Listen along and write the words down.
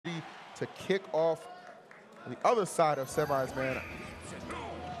to kick off the other side of semis, man.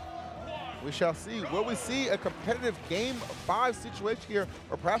 We shall see. Will we see a competitive Game 5 situation here,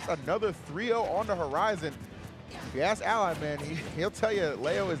 or perhaps another 3-0 on the horizon? If you ask Ally, man, he'll tell you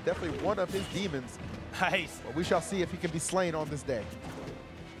Leo is definitely one of his demons. Nice. But we shall see if he can be slain on this day.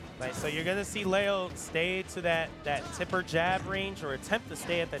 Nice. So you're going to see Leo stay to that tipper jab range, or attempt to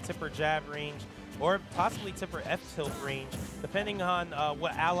stay at that tipper jab range, or possibly tipper F-tilt range, depending on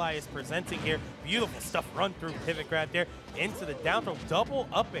what Ally is presenting here. Beautiful stuff, run through pivot grab there, into the down throw, double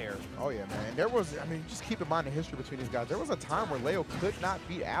up air. Oh yeah, man. And there was, I mean, just keep in mind the history between these guys. There was a time where Leo could not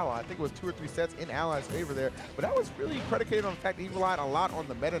beat Ally. I think it was 2 or 3 sets in Ally's favor there. But that was really predicated on the fact that he relied a lot on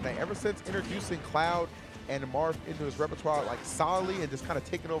the meta knight. Ever since introducing Cloud and Marth into his repertoire like solidly and just kind of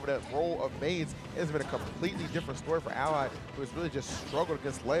taking over that role of mains, it has been a completely different story for Ally, who has really just struggled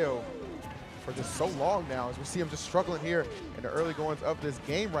against Leo for just so long now, as we see him just struggling here in the early goings of this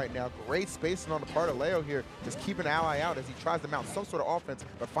game right now. Great spacing on the part of Leo here, just keeping Ally out as he tries to mount some sort of offense,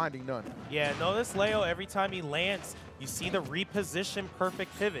 but finding none. Yeah, notice Leo, every time he lands, you see the reposition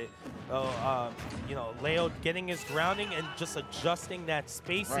perfect pivot. You know, Leo getting his grounding and just adjusting that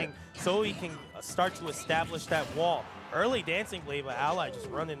spacing so he can start to establish that wall. Early dancing blade, but Ally just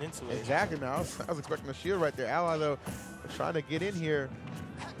running into it. Exactly, man. I was expecting a shield right there. Ally, though, trying to get in here.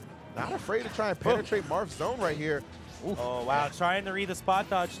 Not afraid to try and penetrate Marth's zone right here. Oof. Oh, wow. Trying to read the spot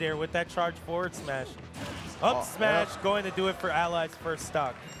dodge there with that charge forward smash. Up smash, going to do it for Ally's first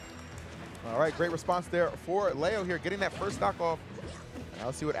stock. All right, great response there for Leo here, getting that first stock off. Now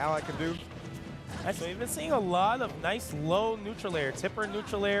let's see what Ally can do. Right, so we've been seeing a lot of nice low neutral air. Tipper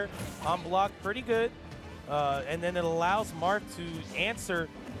neutral air on block, pretty good. And then it allows Marth to answer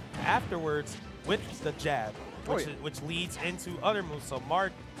afterwards with the jab, which leads into other moves. So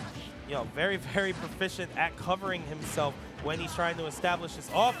Marth, you know, very, very proficient at covering himself when he's trying to establish his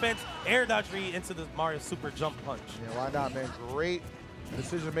offense. Air dodge read into the Mario super jump punch. Yeah, why not, man? Great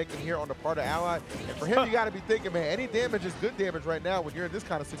decision making here on the part of Ally. And for him, you got to be thinking, man, any damage is good damage right now when you're in this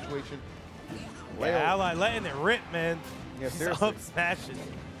kind of situation. Yeah, Ally letting it rip, man. Yeah, he's seriously. up smashing.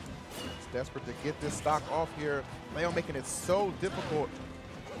 He's desperate to get this stock off here. Leo making it so difficult.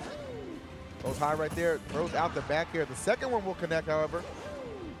 Goes high right there, throws out the back here. The second one will connect, however.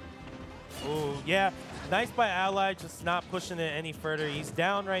 Ooh, yeah. Nice by Ally, just not pushing it any further. He's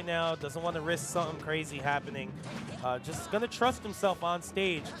down right now, doesn't want to risk something crazy happening. Just going to trust himself on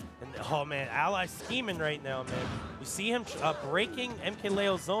stage. And oh, man, Ally scheming right now, man. You see him breaking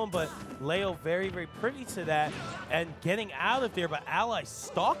MkLeo's zone, but Leo very, very privy to that and getting out of there. But Ally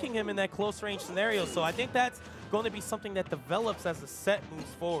stalking him in that close range scenario. So I think that's going to be something that develops as the set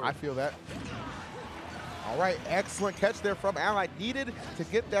moves forward. I feel that. All right, excellent catch there from Ally. Needed to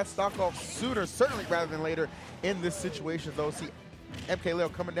get that stock off sooner, certainly rather than later in this situation, though. See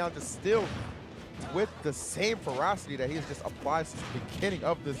MkLeo coming down just still with the same ferocity that he has just applied since the beginning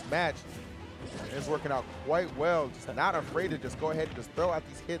of this match. It's working out quite well. Just not afraid to just go ahead and just throw out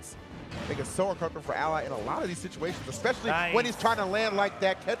these hits. I think it's so uncomfortable for Ally in a lot of these situations, especially when he's trying to land like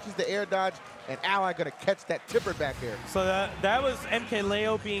that, catches the air dodge, and Ally gonna catch that tipper back there. So that was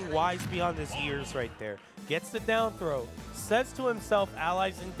MkLeo being wise beyond his years right there. Gets the down throw, says to himself,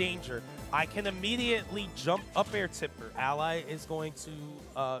 Ally's in danger. I can immediately jump up air tipper. Ally is going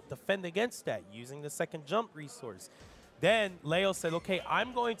to defend against that using the second jump resource. Then Leo said, okay,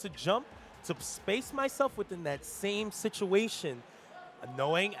 I'm going to jump to space myself within that same situation.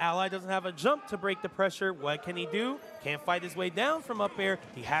 Knowing Ally doesn't have a jump to break the pressure, what can he do? Can't fight his way down from up air.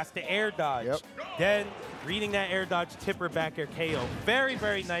 He has to air dodge. Yep. Then, reading that air dodge, tipper back air KO. Very,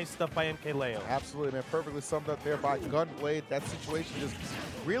 very nice stuff by MkLeo. Absolutely, man. Perfectly summed up there by Gunblade. That situation just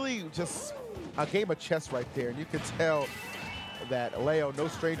really just a game of chess right there. And you can tell that Leo, no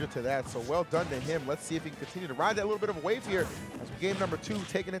stranger to that. So well done to him. Let's see if he can continue to ride that little bit of a wave here as game number 2,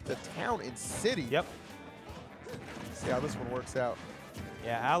 taking it to town and city. Yep. See how this one works out.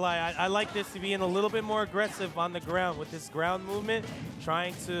 Yeah, Ally, I like this to be in a little bit more aggressive on the ground with this ground movement,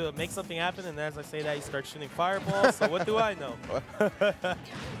 trying to make something happen, and as I say that, he starts shooting fireballs, so what do I know?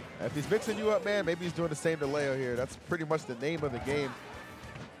 If he's mixing you up, man, maybe he's doing the same to Leo here. That's pretty much the name of the game.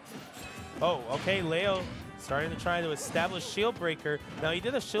 Oh, okay, Leo starting to try to establish shield breaker. Now, he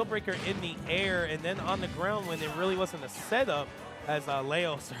did a shield breaker in the air and then on the ground when it really wasn't a setup, as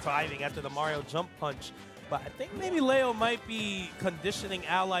Leo surviving after the Mario jump punch. But I think maybe Leo might be conditioning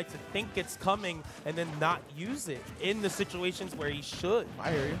Ally to think it's coming and then not use it in the situations where he should.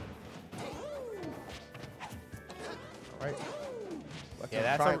 I hear you. All right.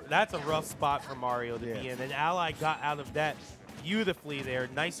 Yeah, that's a rough spot for Mario to be in. And Ally got out of that beautifully there.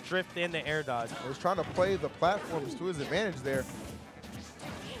 Nice drift in the air dodge. He was trying to play the platforms to his advantage there.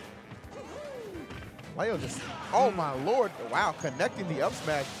 Leo just, oh my lord, wow, connecting the up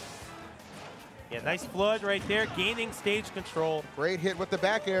smash. Yeah, nice flood right there, gaining stage control. Great hit with the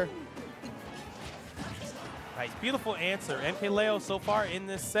back air. Nice, beautiful answer. MkLeo so far in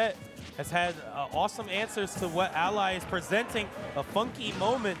this set has had awesome answers to what Ally is presenting. A funky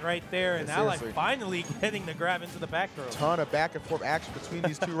moment right there, and Ally finally getting the grab into the back throw. Ton of back and forth action between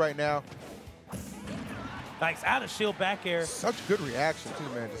these two right now. Nice, out of shield back air. Such good reaction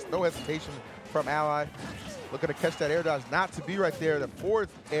too, man. Just no hesitation from Ally. Looking to catch that air dodge, not to be right there. The forward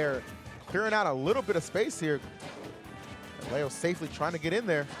air clearing out a little bit of space here. And Leo safely trying to get in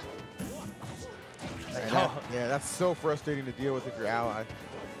there. Yeah, that's so frustrating to deal with if you're Ally.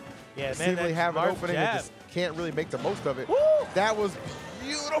 Yeah, man, seemingly have an opening and just can't really make the most of it. Woo! That was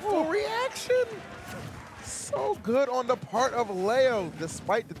beautiful reaction. So good on the part of Leo,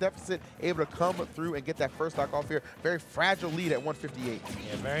 despite the deficit, able to come through and get that first stock off here. Very fragile lead at 158.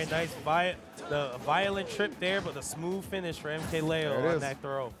 Yeah, very nice. The violent trip there, but the smooth finish for MkLeo on that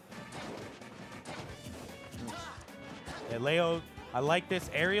throw. And Leo, I like this.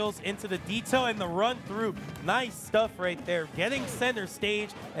 Aerials into the detail and the run through. Nice stuff right there. Getting center stage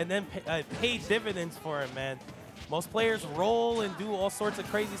and then pay dividends for him, man. Most players roll and do all sorts of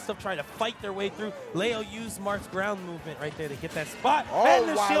crazy stuff, trying to fight their way through. Leo used Marth's ground movement right there to get that spot. Oh, and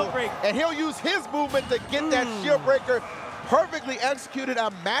the wow. shield break. And he'll use his movement to get that shield breaker. Perfectly executed.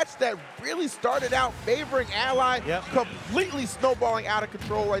 A match that really started out favoring Ally, completely snowballing out of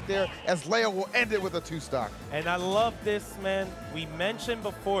control right there, as Leo will end it with a 2-stock. And I love this, man. We mentioned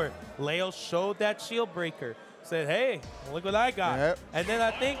before, Leo showed that shield breaker. Said, hey, look what I got. And then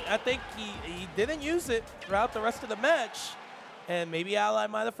I think he didn't use it throughout the rest of the match. And maybe Ally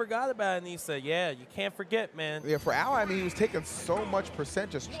might have forgot about it. And he said, yeah, you can't forget, man. Yeah, for Ally, I mean, he was taking so much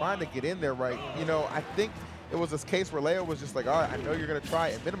percent just trying to get in there, right? You know, I think it was this case where Leo was just like, all right, I know you're going to try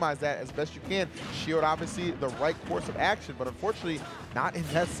and minimize that as best you can. Shield, obviously, the right course of action, but unfortunately, not in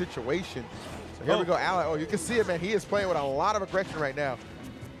that situation. So here we go, Ally. Oh, you can see it, man. He is playing with a lot of aggression right now.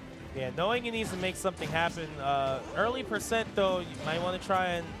 Yeah, knowing he needs to make something happen. Early percent, though, you might want to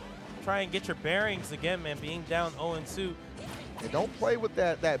try and get your bearings again, man, being down 0-2. And don't play with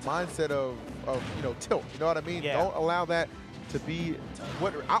that mindset of you know, tilt. You know what I mean? Yeah. Don't allow that to be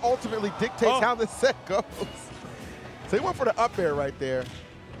what ultimately dictates how this set goes. So he went for the up air right there,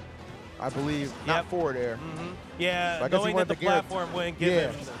 I believe, not forward air. Yeah, so knowing that the platform wouldn't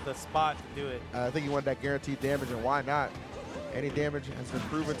give him the spot to do it. I think he wanted that guaranteed damage, and why not? Any damage has been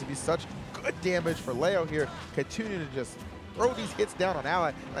proven to be such good damage for Leo here. Continuing to just throw these hits down on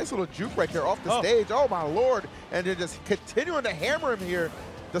Ally. Nice little juke right there off the stage. Oh, my Lord. And they're just continuing to hammer him here,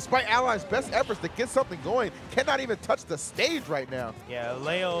 despite Ally's best efforts to get something going. Cannot even touch the stage right now. Yeah,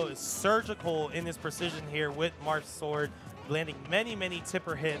 Leo is surgical in his precision here with Marth's sword, landing many, many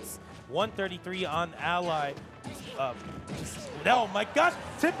tipper hits. 133 on Ally. Oh my gosh,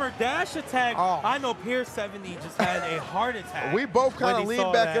 tipper dash attack. I know Pier 70 just had a heart attack. We both kind of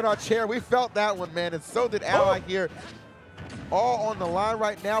leaned back in our chair. We felt that one, man, and so did Ally here. All on the line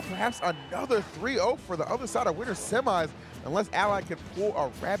right now. Perhaps another 3-0 for the other side of winter semis, unless Ally can pull a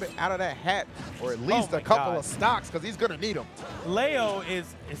rabbit out of that hat, or at least a couple of stocks, because he's going to need them. Leo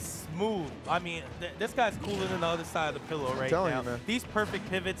is smooth. I mean, this guy's cooler than the other side of the pillow right now. You, man. These perfect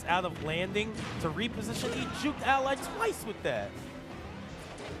pivots out of landing to reposition. He juked Ally twice with that.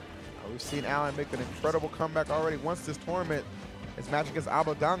 We've seen Ally make an incredible comeback already once this tournament. His match against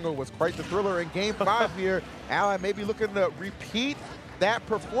Abadongo was quite the thriller in Game 5 here. Ally may be looking to repeat that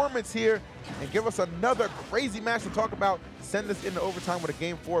performance here and give us another crazy match to talk about, send us into overtime with a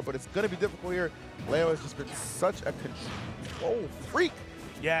Game 4, but it's going to be difficult here. Leo has just been such a control freak.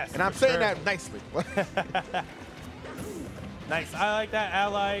 Yes, and I'm saying that nicely. Nice. I like that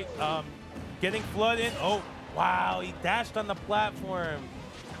Ally getting flooded. Oh, wow. He dashed on the platform.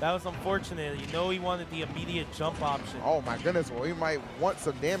 That was unfortunate. You know he wanted the immediate jump option. Oh, my goodness. Well, he might want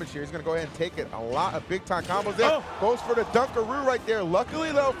some damage here. He's going to go ahead and take it. A lot of big-time combos there. Goes for the Dunkaroo right there.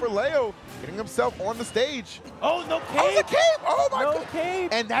 Luckily, though, for Leo, getting himself on the stage. Oh, no cape. Oh, the cape. Oh, my God. No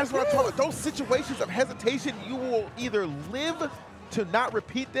cape. And that's what I'm talking about. Those situations of hesitation, you will either live to not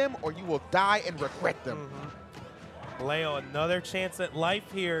repeat them, or you will die and regret them. Leo, another chance at life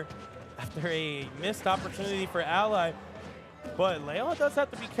here after a missed opportunity for Ally. But Leo does have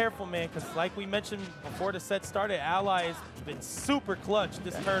to be careful, man, because like we mentioned before the set started, Ally has been super clutch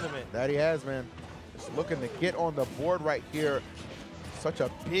this tournament. That he has, man. Just looking to get on the board right here. Such a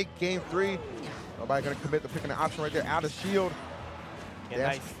big Game 3. Nobody going to commit to picking the option right there out of shield. Yeah,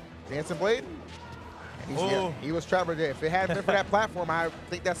 nice. Dancing Blade. He was trapped right there. If it hadn't been for that platform, I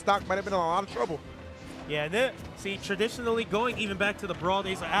think that stock might have been in a lot of trouble. Yeah, and see, traditionally going even back to the Brawl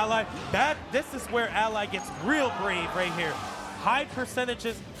days of Ally, this is where Ally gets real brave right here. High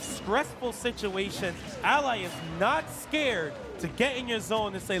percentages, stressful situations. Ally is not scared to get in your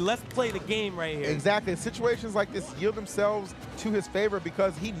zone and say, let's play the game right here. Exactly. Situations like this yield themselves to his favor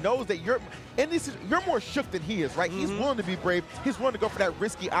because he knows that you're more shook than he is, right? He's willing to be brave. He's willing to go for that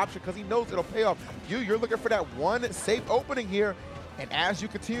risky option because he knows it'll pay off. You're looking for that one safe opening here. And as you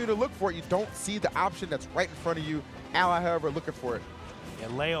continue to look for it, you don't see the option that's right in front of you. Ally, however, looking for it.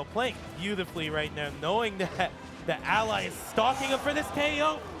 And Leo playing beautifully right now, knowing that the Ally is stalking him for this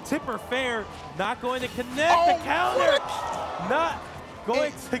KO. Tipper fair, not going to connect the counter. Not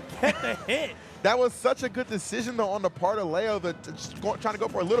going to get the hit. That was such a good decision, though, on the part of Leo, trying to go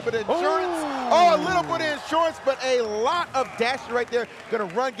for a little bit of insurance. Oh, a little bit of insurance, but a lot of dashing right there. Gonna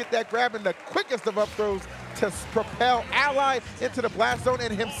run, get that grab, and the quickest of up throws to propel Ally into the blast zone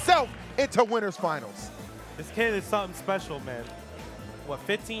and himself into winners finals. This kid is something special, man. What,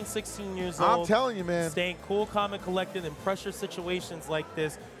 15, 16 years old? I'm telling you, man. Staying cool, calm, and collected in pressure situations like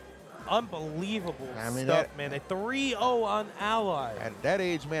this. Unbelievable stuff, man. A 3-0 on Ally. At that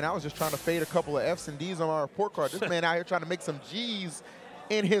age, man, I was just trying to fade a couple of F's and D's on my report card. This man out here trying to make some G's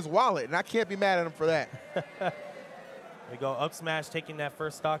in his wallet, and I can't be mad at him for that. We go up smash, taking that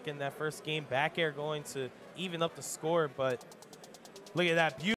first stock in that first game. Back air going to even up the score, but look at that.